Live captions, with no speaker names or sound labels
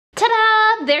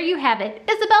Well, there you have it,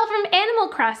 Isabelle from Animal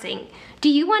Crossing. Do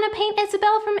you want to paint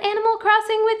Isabelle from Animal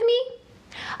Crossing with me?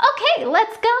 Okay,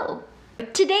 let's go.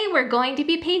 Today we're going to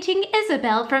be painting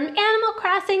Isabelle from Animal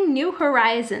Crossing New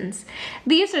Horizons.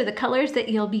 These are the colors that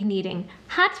you'll be needing: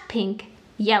 hot pink,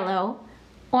 yellow,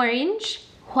 orange,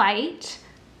 white,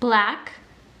 black,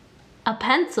 a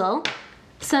pencil,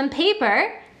 some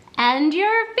paper, and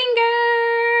your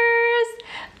fingers.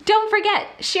 Don't forget,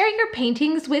 share your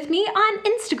paintings with me on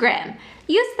Instagram.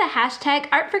 Use the hashtag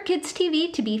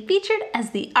 #ArtForKidsTV to be featured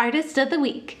as the Artist of the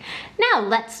Week. Now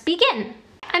let's begin.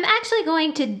 I'm actually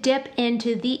going to dip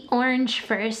into the orange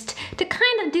first to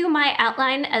kind of do my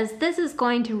outline, as this is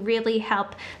going to really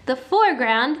help the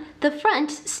foreground, the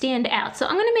front, stand out. So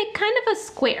I'm going to make kind of a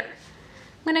square.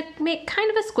 I'm going to make kind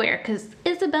of a square because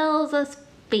Isabelle's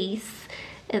face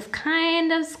is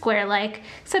kind of square-like,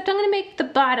 except I'm going to make the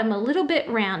bottom a little bit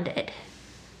rounded,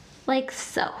 like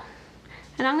so.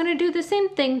 And I'm going to do the same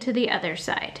thing to the other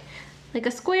side, like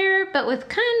a square, but with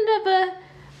kind of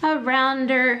a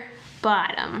rounder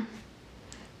bottom.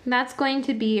 And that's going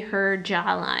to be her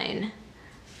jawline,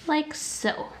 like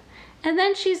so. And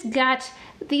then she's got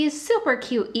these super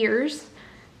cute ears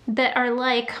that are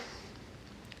like,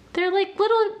 they're like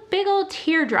little big old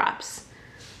teardrops.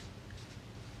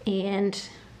 And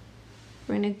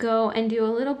we're gonna go and do a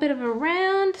little bit of a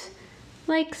round,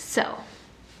 like so.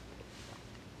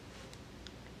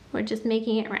 We're just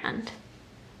making it round.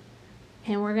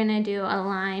 And we're gonna do a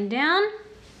line down,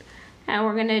 and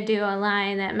we're gonna do a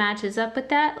line that matches up with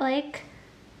that, like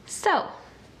so.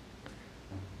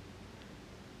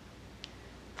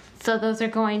 So those are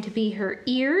going to be her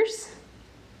ears.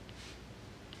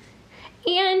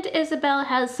 And Isabelle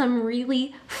has some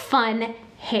really fun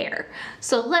hair.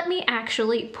 So let me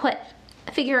actually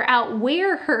figure out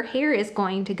where her hair is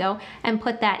going to go and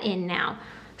put that in now.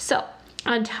 So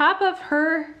on top of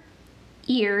her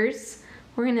ears,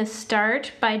 we're gonna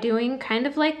start by doing kind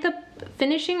of like the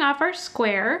finishing off our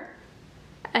square.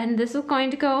 And this is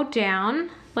going to go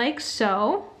down like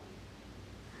so.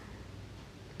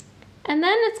 And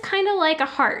then it's kind of like a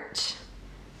heart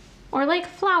or like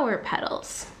flower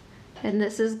petals. And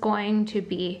this is going to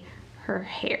be her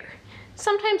hair.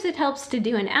 Sometimes it helps to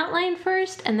do an outline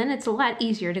first, and then it's a lot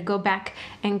easier to go back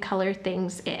and color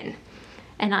things in.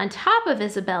 And on top of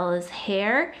Isabelle's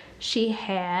hair, she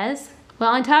has, well,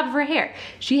 on top of her hair,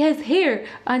 she has hair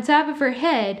on top of her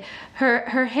head.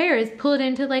 Her hair is pulled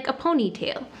into like a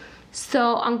ponytail.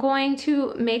 So I'm going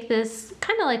to make this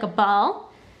kind of like a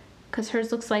ball, because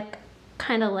hers looks like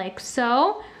kind of like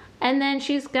so. And then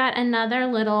she's got another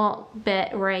little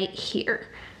bit right here.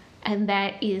 And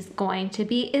that is going to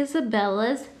be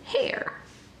Isabella's hair.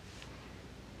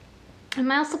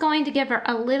 I'm also going to give her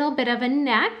a little bit of a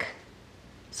neck.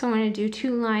 So I'm going to do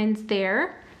 2 lines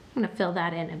there. I'm going to fill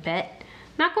that in a bit.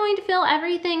 Not going to fill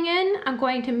everything in. I'm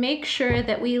going to make sure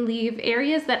that we leave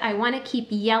areas that I want to keep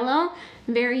yellow,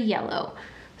 very yellow.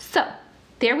 So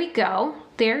there we go.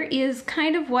 There is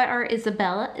kind of what our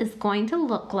Isabella is going to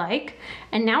look like.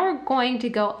 And now we're going to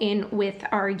go in with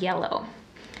our yellow.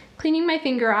 Cleaning my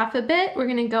finger off a bit, we're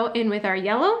gonna go in with our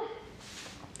yellow.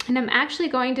 And I'm actually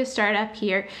going to start up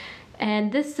here,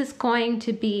 and this is going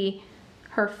to be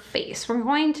her face. We're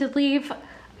going to leave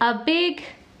a big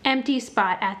empty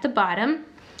spot at the bottom.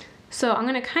 So I'm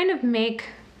gonna kind of make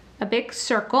a big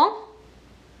circle.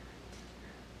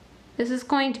 This is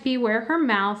going to be where her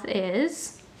mouth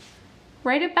is,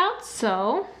 right about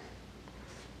so.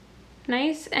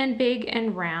 Nice and big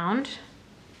and round.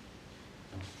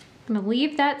 I'm gonna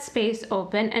leave that space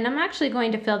open, and I'm actually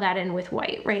going to fill that in with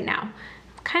white right now.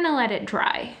 Kind of let it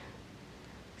dry.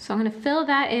 So I'm gonna fill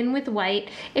that in with white.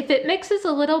 If it mixes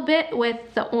a little bit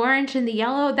with the orange and the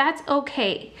yellow, that's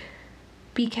okay,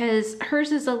 because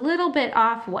hers is a little bit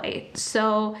off-white.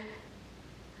 So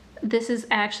this is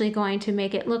actually going to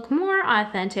make it look more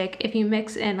authentic if you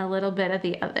mix in a little bit of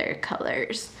the other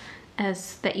colors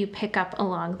that you pick up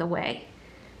along the way.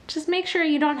 Just make sure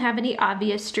you don't have any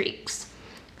obvious streaks.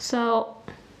 So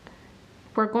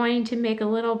we're going to make a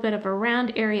little bit of a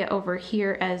round area over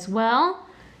here as well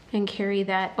and carry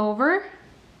that over.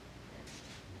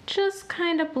 Just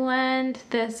kind of blend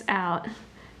this out.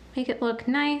 Make it look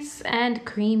nice and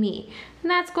creamy.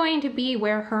 And that's going to be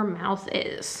where her mouth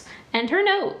is and her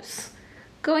nose.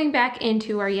 Going back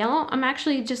into our yellow, I'm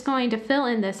actually just going to fill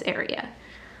in this area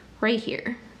right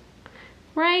here.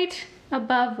 Right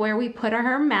above where we put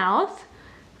her mouth.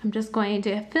 I'm just going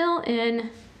to fill in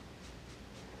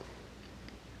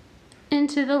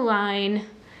into the line.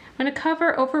 I'm going to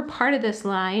cover over part of this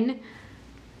line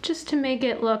just to make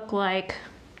it look like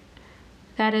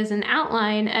that is an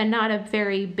outline and not a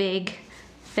very big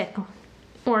thick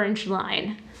orange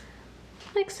line,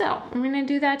 like so. I'm gonna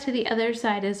do that to the other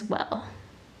side as well.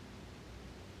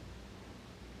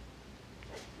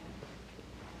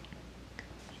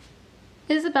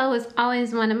 Isabelle was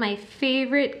always one of my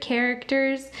favorite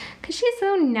characters because she's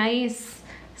so nice,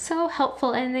 so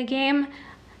helpful in the game.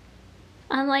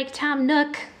 Unlike Tom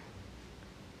Nook.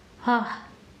 Oh,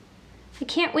 I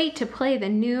can't wait to play the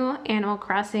new Animal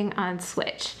Crossing on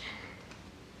Switch.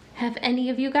 Have any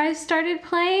of you guys started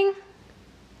playing?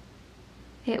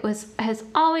 It has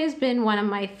always been one of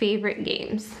my favorite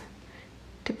games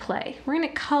to play. We're gonna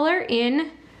color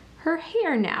in her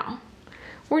hair now.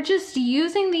 We're just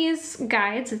using these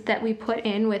guides that we put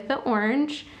in with the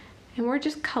orange, and we're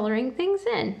just coloring things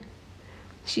in.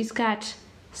 She's got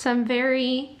some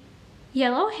very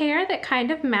yellow hair that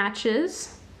kind of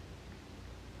matches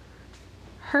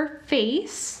her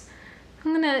face.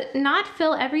 I'm gonna not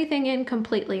fill everything in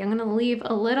completely. I'm gonna leave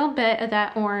a little bit of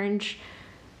that orange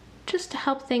just to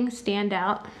help things stand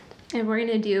out. And we're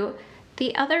gonna do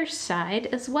the other side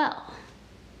as well.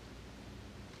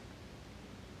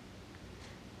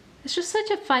 It's just such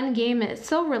a fun game. It's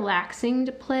so relaxing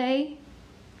to play.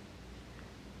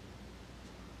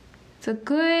 It's a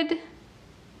good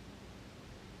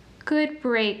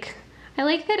break. I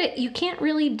like that you can't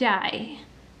really die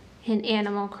in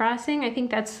Animal Crossing. I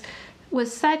think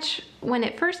when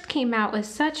it first came out, was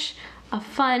such a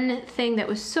fun thing that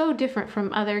was so different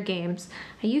from other games.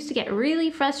 I used to get really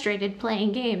frustrated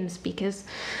playing games because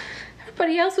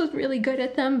everybody else was really good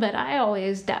at them, but I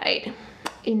always died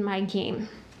in my game.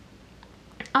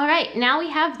 All right, now we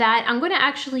have that. I'm gonna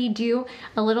actually do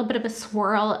a little bit of a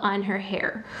swirl on her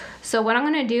hair. So what I'm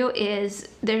gonna do is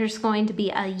there's going to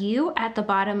be a U at the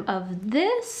bottom of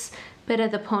this bit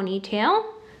of the ponytail,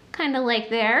 kind of like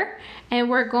there. And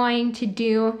we're going to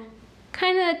do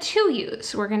kind of 2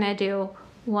 U's. We're gonna do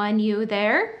 1 U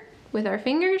there with our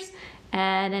fingers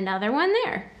and another one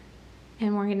there.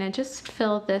 And we're gonna just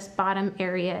fill this bottom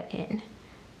area in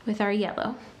with our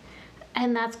yellow.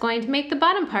 And that's going to make the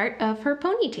bottom part of her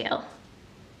ponytail.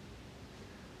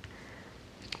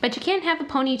 But you can't have a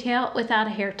ponytail without a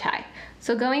hair tie.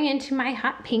 So going into my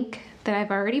hot pink that I've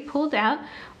already pulled out,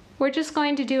 we're just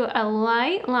going to do a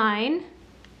light line,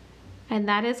 and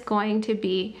that is going to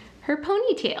be her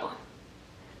ponytail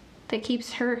that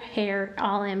keeps her hair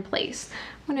all in place.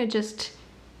 I'm gonna just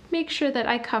make sure that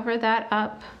I cover that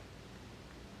up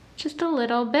just a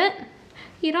little bit.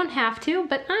 You don't have to,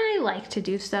 but I like to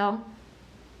do so.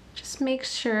 Just make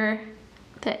sure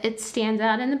that it stands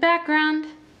out in the background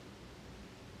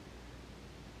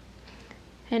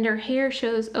and her hair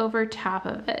shows over top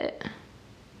of it.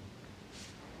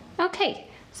 Okay,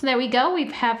 so there we go. We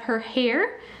have her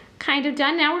hair kind of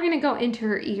done. Now we're gonna go into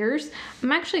her ears.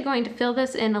 I'm actually going to fill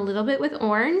this in a little bit with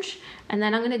orange, and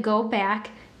then I'm gonna go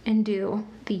back and do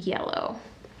the yellow.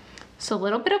 So a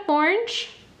little bit of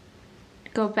orange,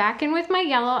 go back in with my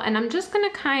yellow, and I'm just gonna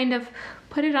kind of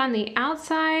put it on the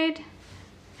outside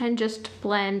and just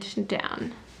blend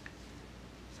down.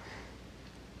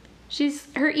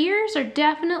 Her ears are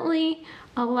definitely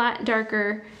a lot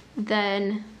darker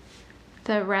than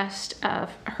the rest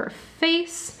of her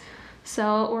face.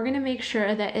 So we're gonna make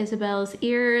sure that Isabelle's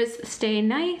ears stay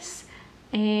nice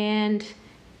and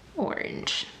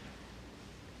orange.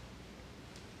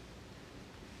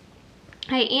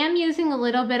 I am using a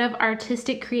little bit of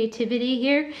artistic creativity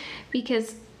here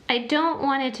because I don't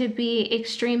want it to be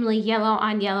extremely yellow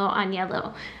on yellow on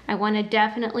yellow. I want to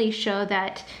definitely show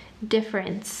that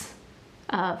difference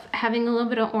of having a little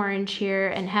bit of orange here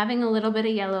and having a little bit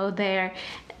of yellow there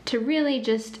to really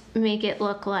just make it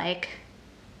look like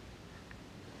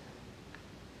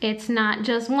it's not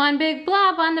just one big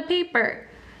blob on the paper.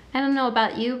 I don't know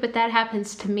about you, but that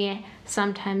happens to me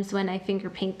sometimes when I finger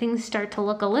paint. Things start to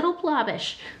look a little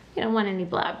blobbish. We don't want any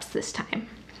blobs this time.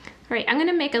 All right, I'm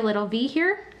gonna make a little V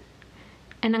here,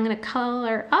 and I'm gonna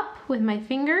color up with my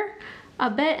finger a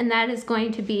bit, and that is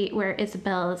going to be where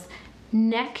Isabelle's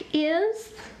neck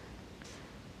is,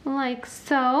 like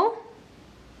so.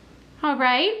 All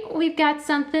right, we've got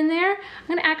something there. I'm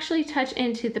gonna actually touch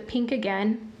into the pink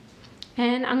again,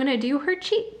 and I'm gonna do her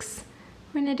cheeks.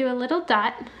 We're gonna do a little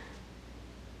dot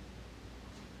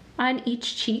on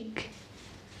each cheek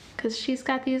because she's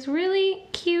got these really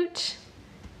cute,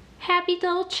 happy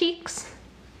little cheeks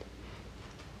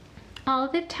all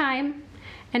the time.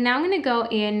 And now I'm gonna go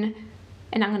in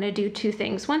and I'm gonna do 2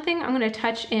 things. One thing, I'm gonna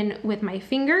touch in with my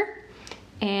finger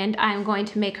and I'm going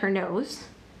to make her nose.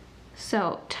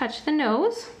 So touch the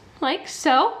nose like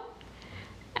so.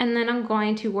 And then I'm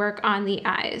going to work on the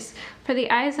eyes. For the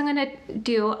eyes, I'm gonna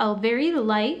do a very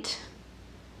light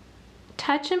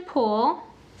touch and pull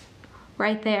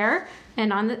right there.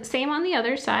 And on the same on the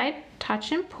other side,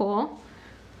 touch and pull.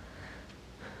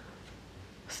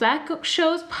 So that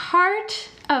shows part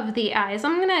of the eyes.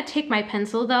 I'm gonna take my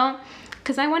pencil though,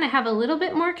 because I want to have a little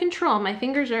bit more control. My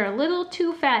fingers are a little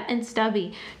too fat and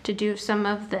stubby to do some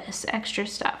of this extra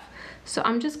stuff. So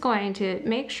I'm just going to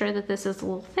make sure that this is a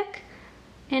little thick,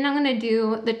 and I'm gonna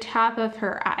do the top of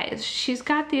her eyes. She's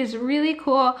got these really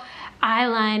cool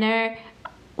eyeliner,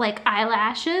 like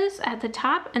eyelashes at the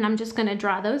top, and I'm just gonna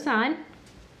draw those on.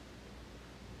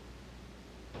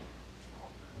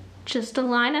 Just a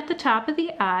line at the top of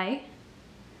the eye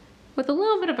with a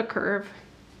little bit of a curve.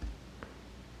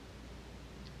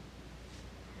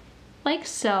 Like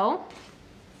so.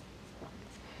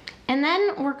 And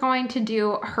then we're going to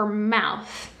do her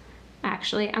mouth.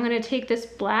 Actually, I'm going to take this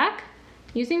black,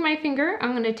 using my finger,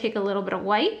 I'm going to take a little bit of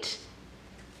white,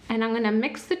 and I'm going to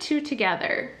mix the two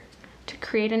together to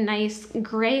create a nice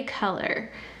gray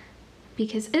color,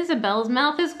 because Isabelle's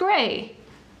mouth is gray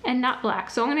and not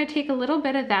black. So I'm going to take a little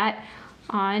bit of that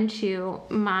onto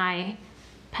my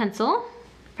pencil,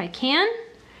 if I can,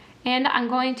 and I'm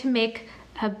going to make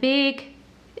a big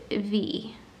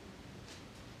V.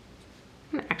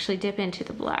 I'm gonna actually dip into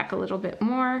the black a little bit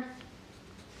more,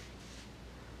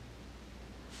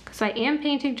 because I am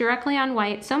painting directly on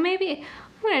white, so maybe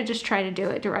I'm gonna just try to do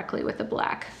it directly with the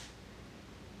black.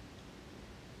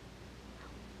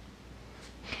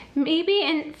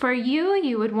 Maybe for you,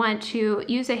 you would want to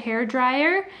use a hair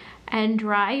dryer and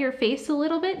dry your face a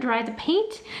little bit, dry the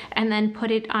paint, and then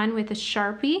put it on with a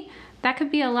Sharpie. That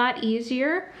could be a lot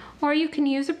easier, or you can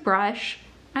use a brush.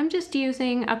 I'm just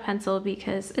using a pencil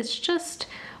because it's just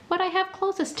what I have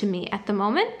closest to me at the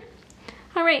moment.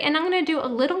 All right, and I'm gonna do a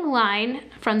little line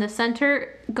from the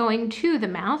center going to the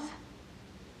mouth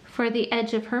for the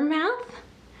edge of her mouth.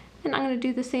 And I'm gonna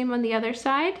do the same on the other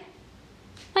side,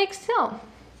 like so.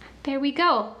 There we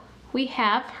go. We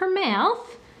have her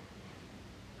mouth.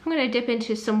 I'm gonna dip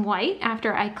into some white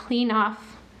after I clean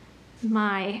off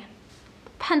my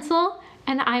pencil,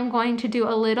 and I'm going to do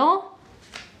a little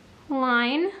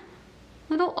line,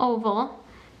 little oval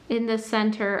in the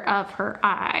center of her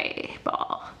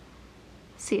eyeball.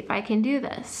 See if I can do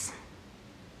this.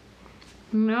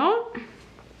 No,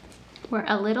 we're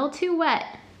a little too wet.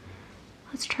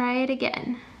 Let's try it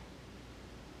again.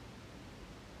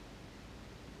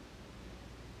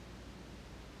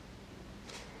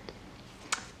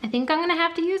 I think I'm gonna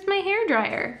have to use my hair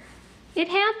dryer. It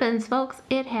happens, folks,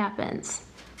 it happens.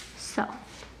 So.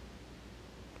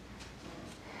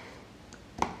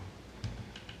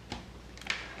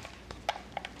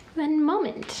 One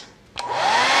moment.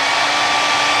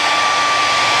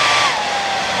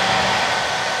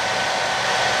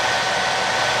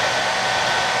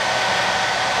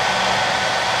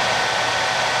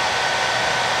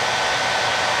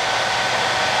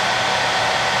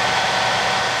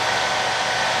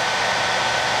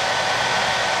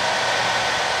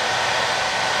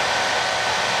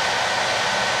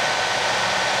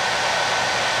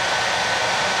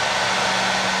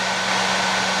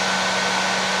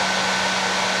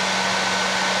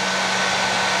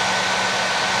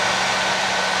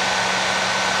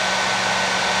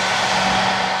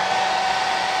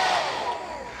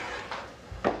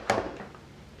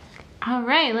 All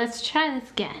right, let's try this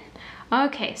again.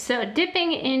 Okay, so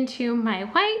dipping into my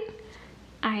white,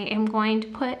 I am going to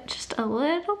put just a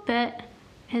little bit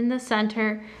in the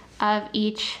center of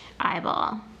each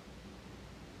eyeball.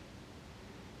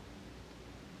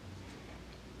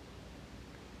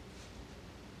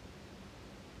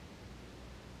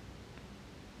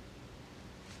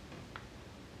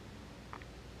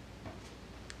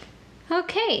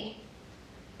 Okay,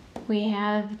 we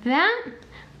have that.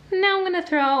 Now I'm gonna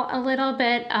throw a little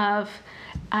bit of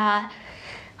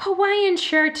Hawaiian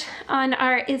shirt on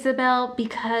our Isabelle,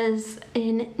 because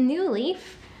in New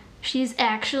Leaf, she's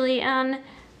actually on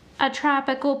a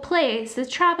tropical place, a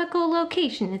tropical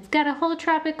location. It's got a whole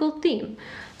tropical theme.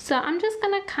 So I'm just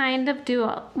gonna kind of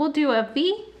we'll do a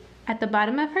V at the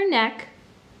bottom of her neck.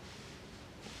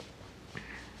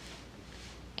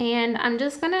 And I'm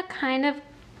just gonna kind of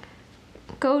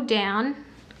go down,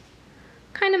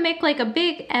 kind of make like a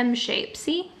big M shape,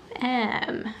 see?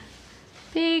 M,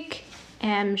 big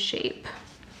M shape.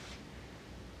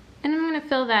 And I'm gonna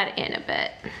fill that in a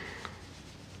bit.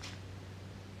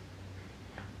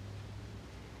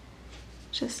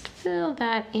 Just fill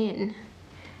that in.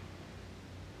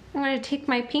 I'm gonna take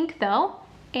my pink though,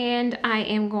 and I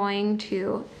am going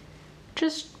to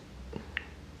just,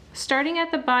 starting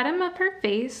at the bottom of her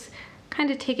face,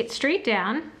 kind of take it straight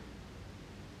down.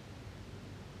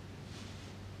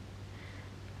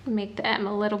 Make the M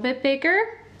a little bit bigger.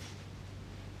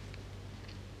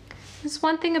 This is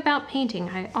one thing about painting.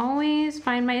 I always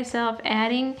find myself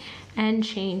adding and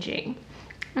changing.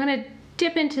 I'm gonna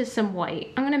dip into some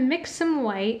white. I'm gonna mix some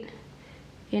white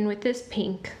in with this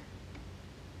pink.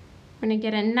 I'm gonna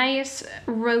get a nice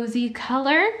rosy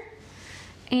color,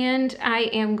 and I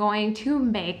am going to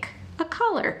make a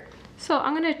color. So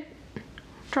I'm gonna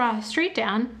draw straight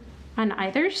down on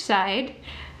either side,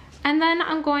 and then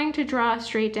I'm going to draw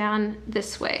straight down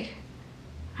this way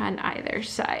on either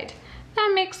side.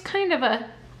 That makes kind of a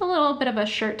little bit of a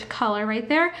shirt color right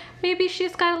there. Maybe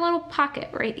she's got a little pocket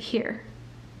right here.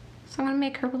 So I'm gonna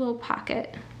make her a little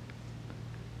pocket.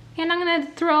 And I'm gonna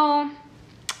throw,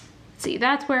 see,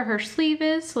 that's where her sleeve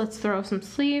is. So let's throw some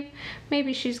sleeve.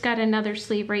 Maybe she's got another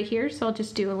sleeve right here. So I'll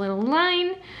just do a little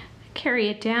line, carry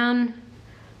it down,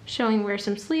 showing where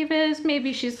some sleeve is.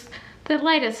 Maybe the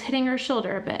light is hitting her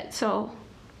shoulder a bit. So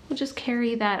we'll just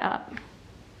carry that up.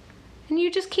 And you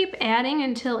just keep adding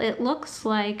until it looks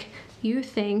like you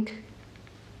think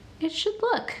it should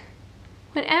look.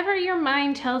 Whatever your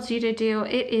mind tells you to do,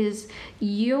 it is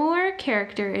your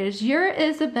character, it is your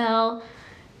Isabelle,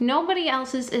 nobody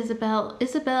else's Isabelle.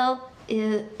 Isabelle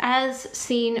is as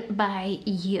seen by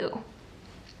you.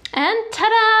 And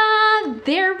ta-da!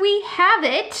 There we have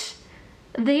it.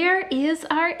 There is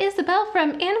our Isabelle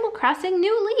from Animal Crossing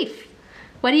New Leaf.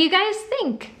 What do you guys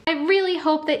think? I really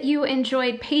hope that you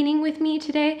enjoyed painting with me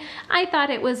today. I thought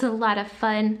it was a lot of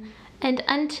fun. And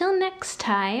until next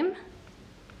time,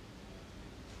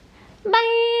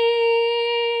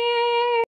 bye!